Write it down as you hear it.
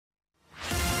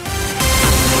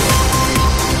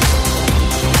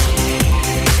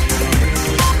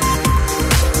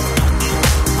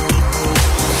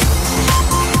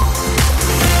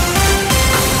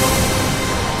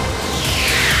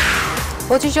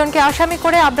25 জনকে আসামি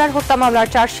করে আবরার হত্যা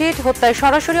মামলার চার্জশিট, হত্যায়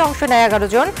সরাসরি অংশ নেয় 11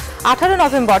 জন। 18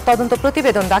 নভেম্বর তদন্ত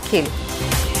প্রতিবেদন দাখিল।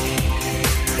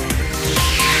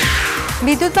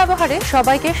 বিদ্যুৎ ব্যবহারে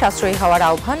সবাইকে সাশ্রয়ী হওয়ার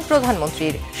আহ্বান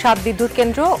প্রধানমন্ত্রীর। 7 বিদ্যুৎ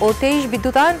কেন্দ্র ও 23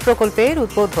 বিদ্যুতায়ন প্রকল্পের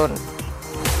উদ্বোধন।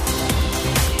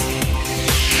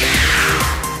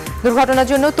 দুর্ঘটনার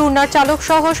জন্য তুর্নার চালক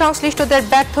সহ সংশ্লিষ্টদের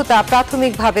ব্যর্থতা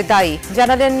প্রাথমিকভাবে দায়ী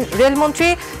জানালেন রেলমন্ত্রী।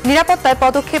 নিরাপত্তায়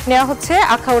পদক্ষেপ নেওয়া হচ্ছে,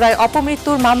 আখাউড়ায়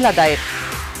অপমৃত্যুর মামলা দায়ের।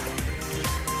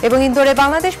 এবং ইন্দোরে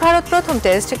বাংলাদেশ ভারত প্রথম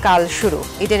টেস্ট কাল শুরু।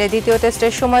 ইডেনে দ্বিতীয়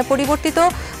টেস্টের সময় পরিবর্তিত,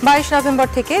 22 নভেম্বর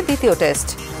থেকে দ্বিতীয় টেস্ট।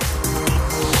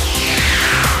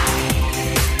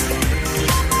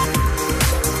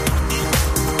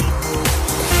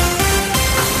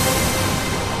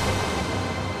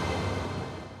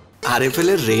 আরএফএল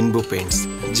এর রেইনবো পেইন্টস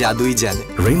জাদুই জানে।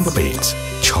 রেইনবো পেইন্টস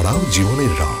ছড়াও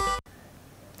জীবনের রং।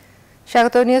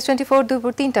 স্বাগত নিউজ 24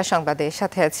 দুপুর 3টা সংবাদে,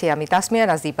 সাথে আছি আমি তাসমিয়া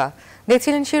নাজিবা।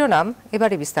 দেখছিলেন শিরোনাম,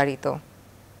 এবারে বিস্তারিত।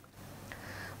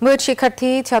 বুয়েট শিক্ষার্থী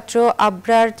ছাত্র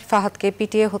আবরার ফাহাদকে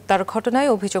পিটিয়ে হত্যার ঘটনায়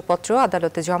অভিযোগপত্র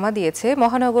আদালতে জমা দিয়েছে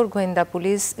মহানগর গোয়েন্দা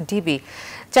পুলিশ ডিবি।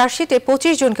 চার্জশিটে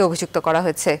 25 জনকে অভিযুক্ত করা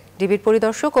হয়েছে। ডিবির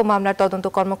পরিদর্শক ও মামলার তদন্ত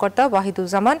কর্মকর্তা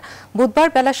ওয়াহিদুজ্জামান বুধবার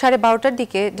বেলা 12:30টার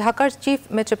দিকে ঢাকার চিফ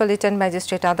মেট্রোপলিটন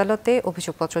ম্যাজিস্ট্রেট আদালতে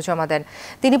অভিযোগপত্র জমা দেন।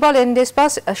 তিনি বলেন,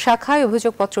 ডেসপাস শাখায়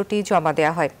অভিযোগপত্রটি জমা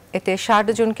দেওয়া হয়। এতে 60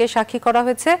 জনকে সাক্ষী করা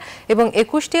হয়েছে এবং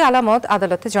 21টি আলামত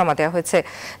আদালতে জমা দেওয়া হয়েছে।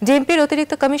 ডিএমপির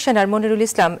অতিরিক্ত কমিশনার মনিরুল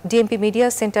ইসলাম ডিএমপি মিডিয়া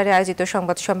সেন্টারে আয়োজিত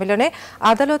সংবাদ সম্মেলনে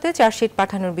আদালতে চার্জশিট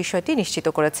পাঠানোর বিষয়টি নিশ্চিত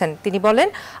করেছেন। তিনি বলেন,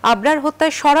 আবরার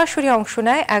হত্যায় সরাসরি অংশ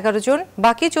নেয় 11 জন,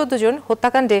 বাকি 14 জন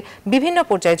হত্যাকাণ্ডে বিভিন্ন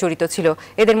পর্যায়ে জড়িত ছিল।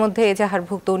 এদের মধ্যে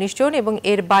এজাহারভুক্ত 19 জন এবং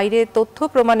এর বাইরে তথ্য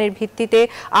প্রমাণের ভিত্তিতে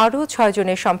আরও 6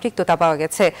 জনের সম্পৃক্ততা পাওয়া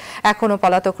গেছে। এখনও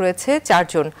পলাতক রয়েছে 4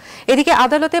 জন। এদিকে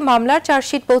আদালতে মামলার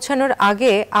চার্জশিট পৌঁছানোর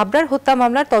আগে আবরার হত্যা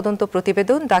মামলার তদন্ত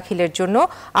প্রতিবেদন দাখিলের জন্য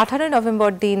 18 নভেম্বর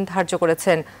দিন ধার্য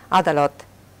করেছেন আদালত।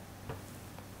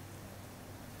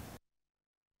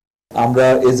 আমরা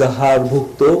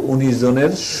এজাহারভুক্ত 19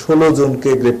 জনের 16 জনকে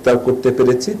গ্রেপ্তার করতে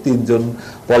পেরেছি, 3 জন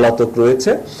পলাতক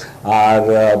রয়েছে। আর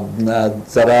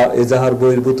যারা এজাহার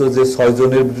বহির্ভূত যে 6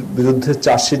 জনের বিরুদ্ধে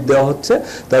চার্জশিট দেওয়া হচ্ছে,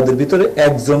 তাদের ভিতরে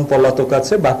 1 জন পলাতক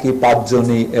আছে, বাকি 5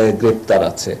 জনই গ্রেপ্তার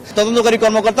আছে। তদন্তকারী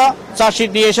কর্মকর্তা চার্জশিট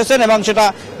নিয়ে এসেছেন এবং সেটা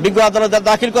বিজ্ঞ আদালতে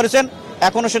দাখিল করেছেন।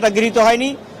 এখনো সেটা গৃহীত হয়নি,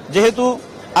 যেহেতু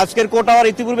আজকের কোর্ট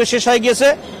আওয়ার ইতিপূর্বে শেষ হয়ে গিয়েছে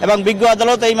এবং বিজ্ঞ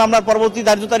আদালত এই মামলার পরবর্তী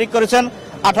ধার্য তারিখ করেছেন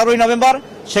 18 নভেম্বর।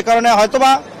 সে কারণে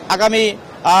হয়তোবা আগামী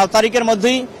তারিখের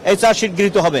মধ্যেই এই চার্জশিট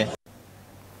গৃহীত হবে।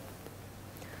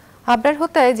 আবরার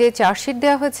হত্যায় যে চার্জশিট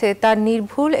দেওয়া হয়েছে তার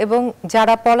নির্ভুল এবং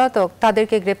যারা পলাতক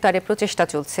তাদেরকে গ্রেপ্তারে প্রচেষ্টা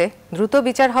চলছে। দ্রুত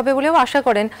বিচার হবে বলেও আশা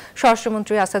করেন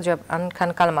স্বরাষ্ট্রমন্ত্রী আসাদুজ্জামান খান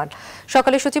কামাল।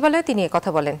 সকালে সচিবালয়ে তিনি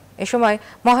কথা বলেন। এ সময়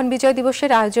মহান বিজয়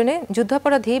দিবসের আয়োজনে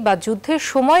যুদ্ধাপরাধী বা যুদ্ধের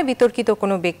সময় বিতর্কিত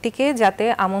কোনো ব্যক্তিকে যাতে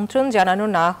আমন্ত্রণ জানানো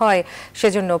না হয়,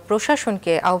 সেজন্য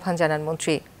প্রশাসনকে আহ্বান জানান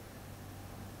মন্ত্রী।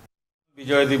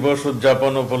 বিজয় দিবস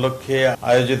উদযাপন উপলক্ষে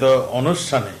আয়োজিত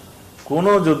অনুষ্ঠানে কোন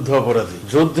যুদ্ধ অপরাধী,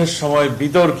 যুদ্ধের সময়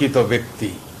বিতর্কিত ব্যক্তি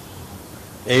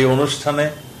এই অনুষ্ঠানে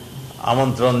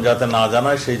আমন্ত্রণ যাতে না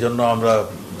জানায়, সেই জন্য আমরা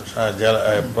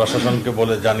প্রশাসনকে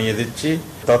বলে জানিয়ে দিচ্ছি।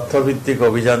 তথ্যভিত্তিক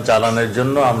অভিযান চালানোর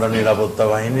জন্য আমরা নিরাপত্তা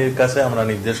বাহিনীর কাছে আমরা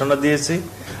নির্দেশনা দিয়েছি।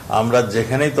 আমরা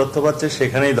যেখানেই তথ্য পাচ্ছি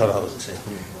সেখানেই ধরা হচ্ছে,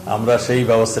 আমরা সেই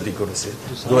ব্যবস্থাটি করেছি।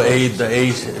 তো এই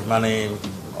মানে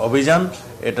অভিযান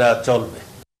এটা চলবে।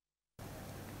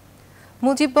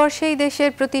 মুজিব বর্ষেই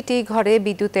দেশের প্রতিটি ঘরে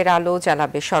বিদ্যুতের আলো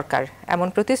জ্বালাবে সরকার, এমন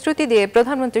প্রতিশ্রুতি দিয়ে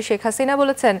প্রধানমন্ত্রী শেখ হাসিনা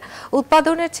বলেছেন,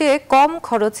 উৎপাদনের চেয়ে কম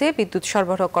খরচে বিদ্যুৎ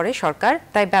সরবরাহ করে সরকার,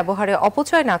 তাই ব্যবহারে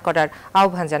অপচয় না করার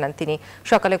আহ্বান জানান তিনি।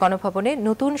 সকালে গণভবনে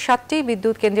নতুন 7টি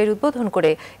বিদ্যুৎ কেন্দ্রের উদ্বোধন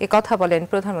করে কথা বলেন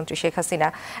প্রধানমন্ত্রী শেখ হাসিনা।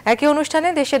 একই অনুষ্ঠানে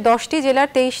দেশের 10টি জেলার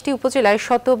 23টি উপজেলায়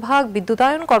 100%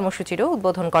 বিদ্যুতায়ন কর্মসূচিরও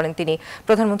উদ্বোধন করেন তিনি।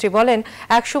 প্রধানমন্ত্রী বলেন,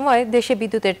 একসময় দেশে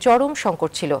বিদ্যুতের চরম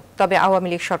সংকট ছিল, তবে আওয়ামী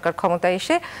লীগ সরকার ক্ষমতায়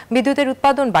এসে বিদ্যুতের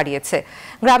উৎপাদন বাড়িয়েছে,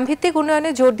 গ্রামভিত্তিক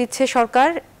উন্নয়নে জোর দিচ্ছে সরকার।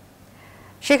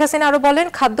 শেখ হাসিনা আরো বলেন,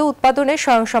 খাদ্য উৎপাদনে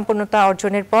স্বয়ংসম্পূর্ণতা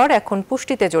অর্জনের পর এখন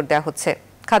পুষ্টিতে জোর দেওয়া হচ্ছে।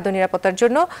 খাদ্য নিরাপত্তার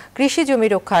জন্য কৃষি জমি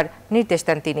রক্ষার নির্দেশ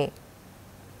দেন তিনি।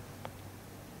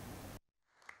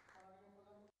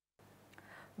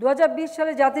 2020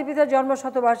 সালে জাতির পিতার জন্ম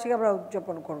শতবার্ষিকী আমরা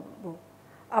উদযাপন করব।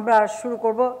 আমরা শুরু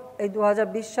করব এই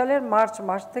 2020 সালের মার্চ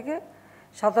মাস থেকে।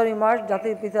 17 মার্চ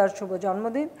জাতির পিতার শুভ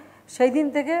জন্মদিন। সেই দিন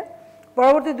থেকে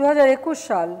পরবর্তী 2021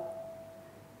 সাল,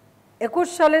 21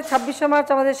 সালের 26শে মার্চ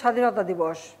আমাদের স্বাধীনতা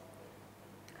দিবস।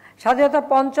 স্বাধীনতার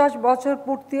 50 বছর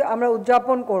পূর্তি আমরা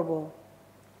উদযাপন করব।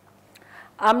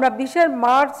 আমরা 20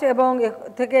 মার্চ এবং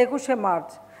থেকে 21শে মার্চ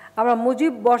আমরা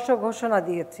মুজিব বর্ষ ঘোষণা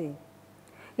দিয়েছি।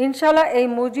 ইনশাআল্লাহ এই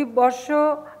মুজিব বর্ষ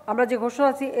আমরা যে ঘোষণা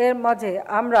আছি এর মাঝে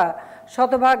আমরা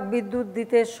 100% বিদ্যুৎ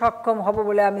দিতে সক্ষম হব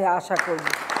বলে আমি আশা করি।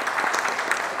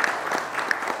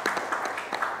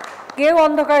 কেউ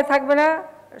অন্ধকারে থাকবে না,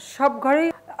 সব ঘরেই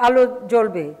আলো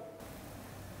জ্বলবে।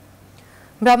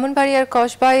 ব্রাহ্মণবাড়িয়ার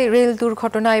কসবায় রেল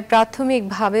দুর্ঘটনায়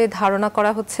প্রাথমিকভাবে ধারণা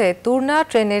করা হচ্ছে তুর্না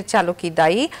ট্রেনের চালকই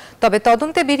দায়ী। তবে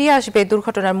তদন্তে বেরিয়ে আসবে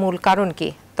দুর্ঘটনার মূল কারণ কি।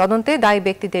 তদন্তে দায়ী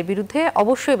ব্যক্তিদের বিরুদ্ধে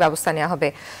অবশ্যই ব্যবস্থা নেওয়া হবে।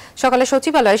 সকালে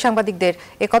সচিবালয়ে সাংবাদিকদের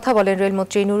একথা বলেন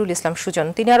রেলমন্ত্রী নুরুল ইসলাম সুজন।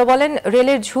 তিনি আরো বলেন,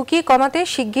 রেলের ঝুঁকি কমাতে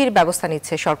শিগগির ব্যবস্থা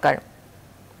নিচ্ছে সরকার।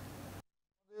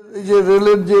 এই যে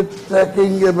রেলের যে ট্র্যাকিং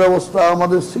এর ব্যবস্থা,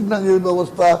 আমাদের সিগন্যালিং এর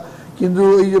ব্যবস্থা, কিন্তু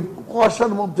এই যে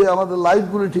কুয়াশার মধ্যে আমাদের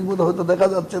লাইটগুলি ঠিকমতো হয়তো দেখা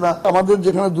যাচ্ছে না। আমাদের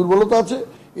যেখানে দুর্বলতা আছে,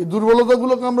 এই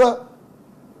দুর্বলতাগুলোকে আমরা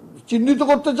চিহ্নিত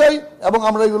করতে চাই এবং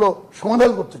আমরা এগুলো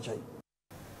সমাধান করতে চাই।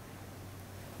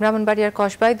 ব্রাহ্মণবাড়িয়ার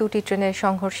কসবায় দুটি ট্রেনের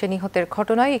সংঘর্ষে নিহতের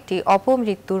ঘটনায় একটি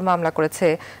অপমৃত্যুর মামলা করেছে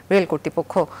রেল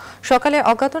কর্তৃপক্ষ। সকালে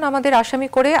অজ্ঞাতনামাদের আসামি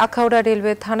করে আখাউড়া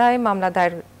রেলওয়ে থানায় মামলা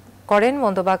দায়ের করেন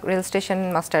Mandabag rail station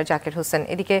master Zakir Hossain.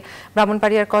 এদিকে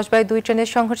ব্রাহ্মণবাড়িয়ার কসবায় দুই ট্রেনের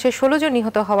সংঘর্ষে 16 জন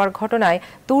নিহত হওয়ার ঘটনায়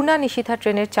তুর্না নিশিথা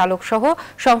ট্রেনের চালক সহ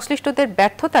সংশ্লিষ্টদের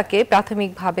ব্যর্থতাকে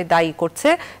প্রাথমিকভাবে দায়ী করছে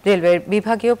রেলওয়ের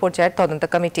বিভাগীয় পর্যায়ের তদন্ত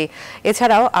কমিটি।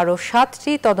 এছাড়াও আরও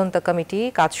 7টি তদন্ত কমিটি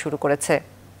কাজ শুরু করেছে।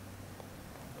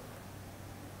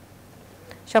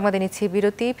 সংবাদে নিচ্ছি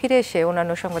বিরতি, ফিরে এসে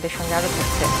অন্যান্য সংবাদের সঙ্গে আরো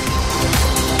থাকছে।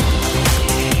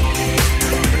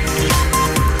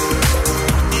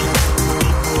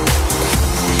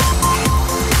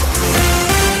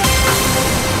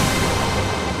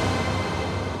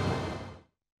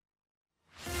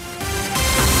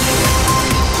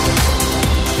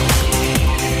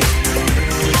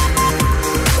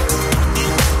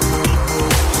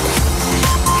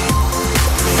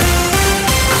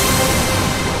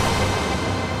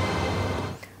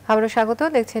 আবারও স্বাগত,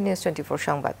 দেখছেন নিউজ 24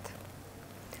 সংবাদ।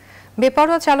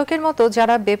 বেপরোয়া চালকের মতো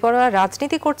যারা বেপরোয়া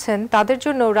রাজনীতি করছেন তাদের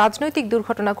জন্য রাজনৈতিক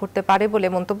দুর্ঘটনা ঘটতে পারে বলে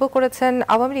মন্তব্য করেছেন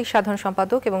আওয়ামী লীগ সাধারণ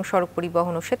সম্পাদক এবং সড়ক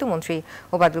পরিবহন ও সেতুমন্ত্রী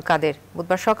ওবায়দুল কাদের।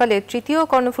 বুধবার সকালে তৃতীয়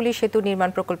কর্ণফুলী সেতু নির্মাণ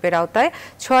প্রকল্পের আওতায়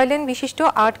 6 লেন বিশিষ্ট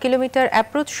 8 কিলোমিটার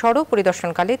অ্যাপ্রোচ সড়ক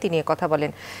পরিদর্শনকালে তিনি একথা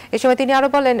বলেন। এ সময় তিনি আরো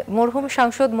বলেন, মরহুম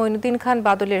সাংসদ মঈনুদ্দিন খান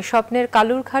বাদলের স্বপ্নের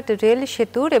কালুরঘাট রেল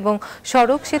সেতুর এবং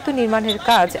সড়ক সেতু নির্মাণের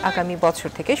কাজ আগামী বছর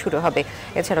থেকে শুরু হবে।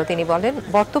 এছাড়াও তিনি বলেন,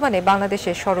 বর্তমানে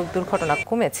বাংলাদেশের সড়ক দুর্ঘটনা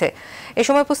কমেছে। এ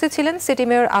সময় উপস্থিত ছিলেন সিটি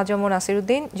মেয়র আজম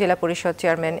নাসিরউদ্দিন, জেলা পরিষদ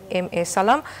চেয়ারম্যান এম.এ.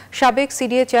 সালাম, সাবেক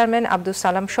সিডিএ চেয়ারম্যান আব্দুল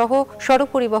সালাম সহ সড়ক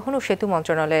পরিবহন ও সেতু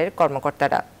মন্ত্রণালয়ের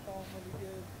কর্মকর্তারা।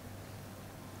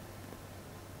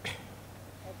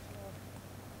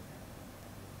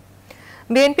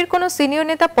 বিএনপির কোন সিনিয়র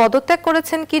নেতা পদত্যাগ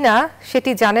করেছেন কিনা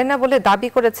সেটি জানেন না বলে দাবি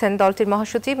করেছেন দলটির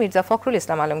মহাসচিব মির্জা ফখরুল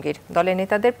ইসলাম আলমগীর। দলের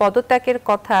নেতাদের পদত্যাগের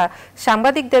কথা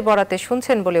সাংবাদিকদের বরাতে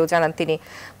শুনছেন বলেও জানান তিনি।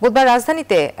 বুধবার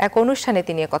রাজধানীতে এক অনুষ্ঠানে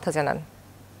তিনি কথা জানান।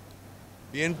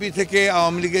 বিএনপি থেকে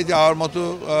আওয়ামী লীগে যাওয়ার মতো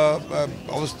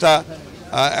অবস্থা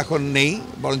এখন নেই,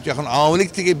 বরঞ্চ এখন আওয়ামী লীগ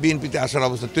থেকে বিএনপিতে আসার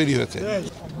অবস্থা তৈরি হয়েছে।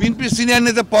 বিএনপির সিনিয়র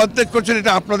নেতা পদত্যাগ করছেন,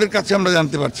 এটা আপনাদের কাছে আমরা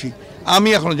জানতে পারছি, আমি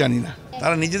এখনো জানি না।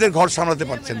 তারা নিজেদের ঘর সামলাতে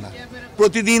পারছেন না।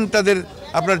 প্রতিদিন তাদের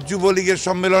আপনার যুবলীগের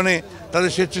সম্মেলনে,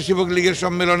 তাদের স্বেচ্ছাসেবক লীগের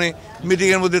সম্মেলনে,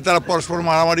 মিটিংয়ের মধ্যে তারা পরস্পর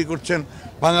মারামারি করছেন,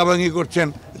 ভাঙাভাঙি করছেন,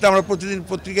 এটা আমরা প্রতিদিন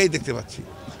পত্রিকায় দেখতে পাচ্ছি।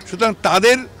 সুতরাং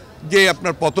তাদের যে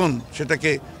আপনার পতন,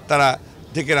 সেটাকে তারা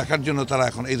ঢেকে রাখার জন্য তারা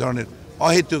এখন এই ধরনের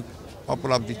অহেতুক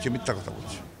অপলাপ দিচ্ছে, মিথ্যা কথা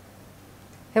বলছে।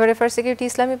 এবারে ফার্স্ট সিকিউরিটি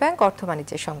ইসলামী ব্যাংক অর্থ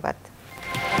বাণিজ্যের সংবাদ।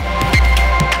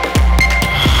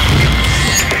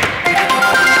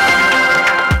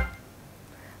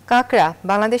 কাঁকড়া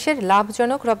বাংলাদেশের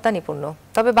লাভজনক রপ্তানি পণ্য।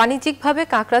 তবে বাণিজ্যিকভাবে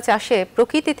কাঁকড়া চাষে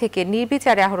প্রকৃতি থেকে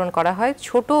নির্বিচারে আহরণ করা হয়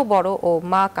ছোট, বড় ও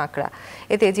মা কাঁকড়া।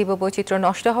 এতে জীববৈচিত্র্য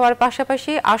নষ্ট হওয়ার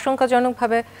পাশাপাশি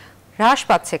আশঙ্কাজনকভাবে হ্রাস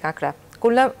পাচ্ছে কাঁকড়া।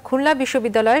 খুলনা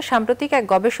বিশ্ববিদ্যালয়ের সাম্প্রতিক এক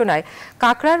গবেষণায়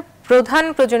কাঁকড়ার প্রধান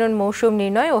প্রজনন মৌসুম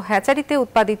নির্ণয় ও হ্যাচারিতে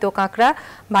উৎপাদিত কাঁকড়া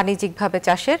বাণিজ্যিকভাবে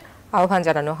চাষের আহ্বান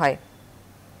জানানো হয়।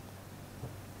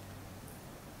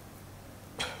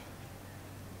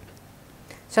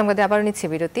 সংবাদে আবার নিচ্ছে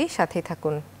বিরতি, সাথেই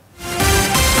থাকুন।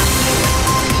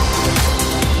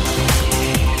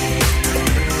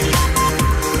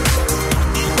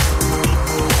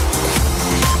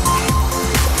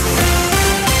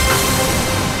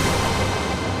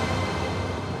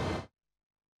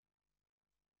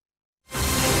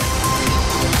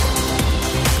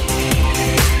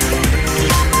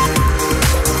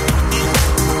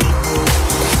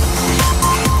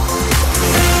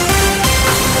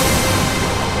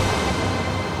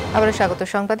 আবার স্বাগত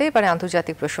সংবাদে। এবারে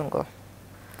আন্তর্জাতিক প্রসঙ্গ।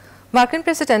 মার্কিন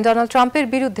প্রেসিডেন্ট ডোনাল্ড ট্রাম্পের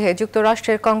বিরুদ্ধে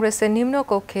যুক্তরাষ্ট্রের কংগ্রেসের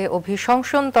নিম্নকক্ষে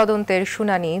অভিশংসন তদন্তের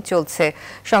শুনানি চলছে।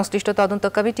 সংশ্লিষ্ট তদন্ত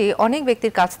কমিটি অনেক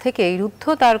ব্যক্তির কাছ থেকে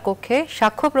রুদ্ধদ্বার কক্ষে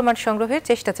সাক্ষ্য প্রমাণ সংগ্রহের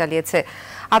চেষ্টা চালিয়েছে।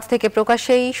 আজ থেকে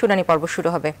প্রকাশ্যেই শুনানি পর্ব শুরু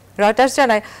হবে। রয়টার্স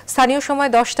জানায়, স্থানীয় সময়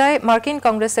 10টায় মার্কিন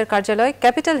কংগ্রেসের কার্যালয়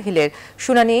ক্যাপিটাল হিলের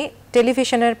শুনানি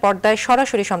টেলিভিশনের পর্দায়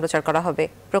সরাসরি সম্প্রচার করা হবে।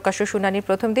 প্রকাশ্য শুনানির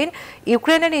প্রথম দিন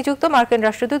ইউক্রেনে নিযুক্ত মার্কিন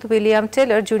রাষ্ট্রদূত উইলিয়াম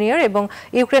টেলর জুনিয়র এবং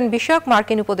ইউক্রেন বিষয়ক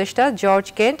মার্কিন উপদেষ্টা জর্জ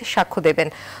কেন্ট সাক্ষ্য দেবেন।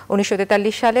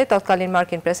 1943 সালে তৎকালীন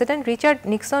মার্কিন প্রেসিডেন্ট রিচার্ড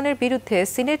নিক্সনের বিরুদ্ধে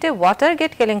সিনেটে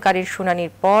ওয়াটারগেট কেলেঙ্কারির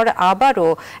শুনানির পর আবারও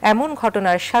এমন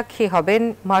ঘটনার সাক্ষী হবেন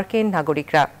মার্কিন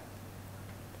নাগরিকরা।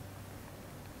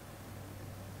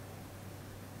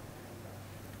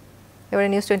 এবারে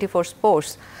news 24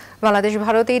 sports. Bangladesh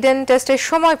Bharat Eden টেস্টের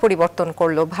সময় পরিবর্তন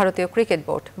করল ভারতীয় ক্রিকেট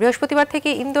বোর্ড। বৃহস্পতিবার থেকে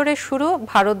ইন্দোরে শুরু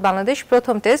ভারত বাংলাদেশ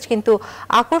প্রথম টেস্ট, কিন্তু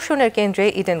আকর্ষণের কেন্দ্রে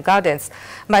ইডেন গার্ডেন্স।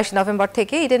 22 নভেম্বর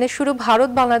থেকে ইডেনে শুরু ভারত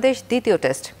বাংলাদেশ দ্বিতীয়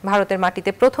টেস্ট। ভারতের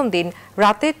মাটিতে প্রথম দিন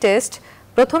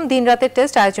রাতের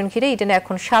টেস্ট আয়োজন ঘিরে ইডেনে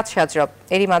এখন সাজরব।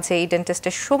 এরই মাঝে ইডেন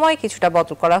টেস্টের সময় কিছুটা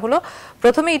বদল করা হলো।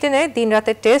 প্রথমে ইডেনে দিন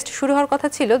রাতের টেস্ট শুরু হওয়ার কথা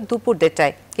ছিল দুপুর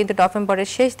 1টায়, কিন্তু নভেম্বরের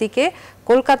শেষ দিকে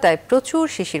কলকাতায় প্রচুর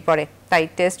শিশির পড়ে, তাই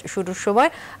টেস্ট শুরুর সময়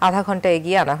আধা ঘন্টা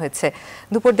এগিয়ে আনা হয়েছে।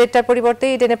 দুপুর 1টার পরিবর্তে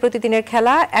ইডেনে প্রতিদিনের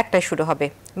খেলা 1টায় শুরু হবে।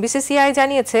 বিসিসিআই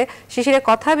জানিয়েছে, শিশিরের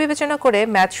কথা বিবেচনা করে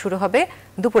ম্যাচ শুরু হবে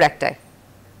দুপুর 1টায়।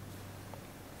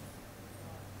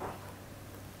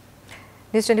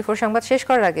 নিউজ 24 সংবাদ শেষ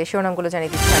করার আগে শিরোনামগুলো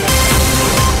জানিয়ে দিচ্ছি।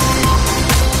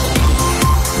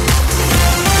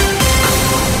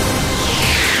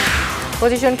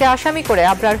 25 জনকে আসামি করে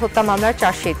আবরার হত্যা মামলার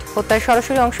চার্জশিট। হত্যায়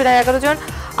সরাসরি অংশ নেয় 11 জন।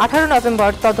 18 নভেম্বর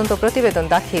তদন্ত প্রতিবেদন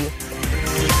দাখিল।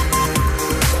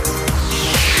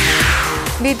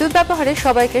 বিদ্যুৎ ব্যবহারে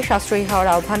সবাইকে সাশ্রয়ী হওয়ার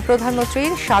আহ্বান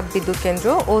প্রধানমন্ত্রীর। 7 বিদ্যুৎ কেন্দ্র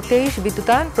ও 23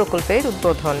 বিদ্যুতায়ন প্রকল্পের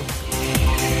উদ্বোধন।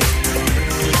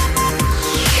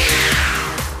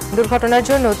 দুর্ঘটনার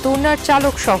জন্য টুর্নার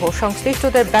চালক সহ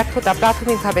সংশ্লিষ্টদের ব্যর্থতা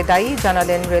প্রাথমিকভাবে দায়ী,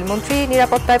 জানালেন রেলমন্ত্রী।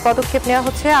 নিরাপত্তায় পদক্ষেপ নেওয়া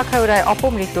হচ্ছে, আখাউড়ায়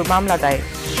অপমৃত্যুর মামলা দায়ের।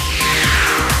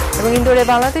 এবং ইন্দোরে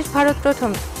বাংলাদেশ ভারত প্রথম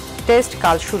টেস্ট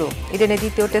কাল শুরু। ইডেনে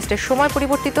দ্বিতীয় টেস্টের সময়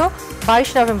পরিবর্তিত, 22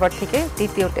 নভেম্বর থেকে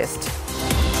দ্বিতীয় টেস্ট।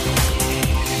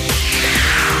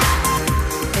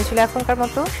 এই ছিল এখনকার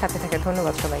মতো, সাথে থাকে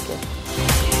ধন্যবাদ সবাইকে।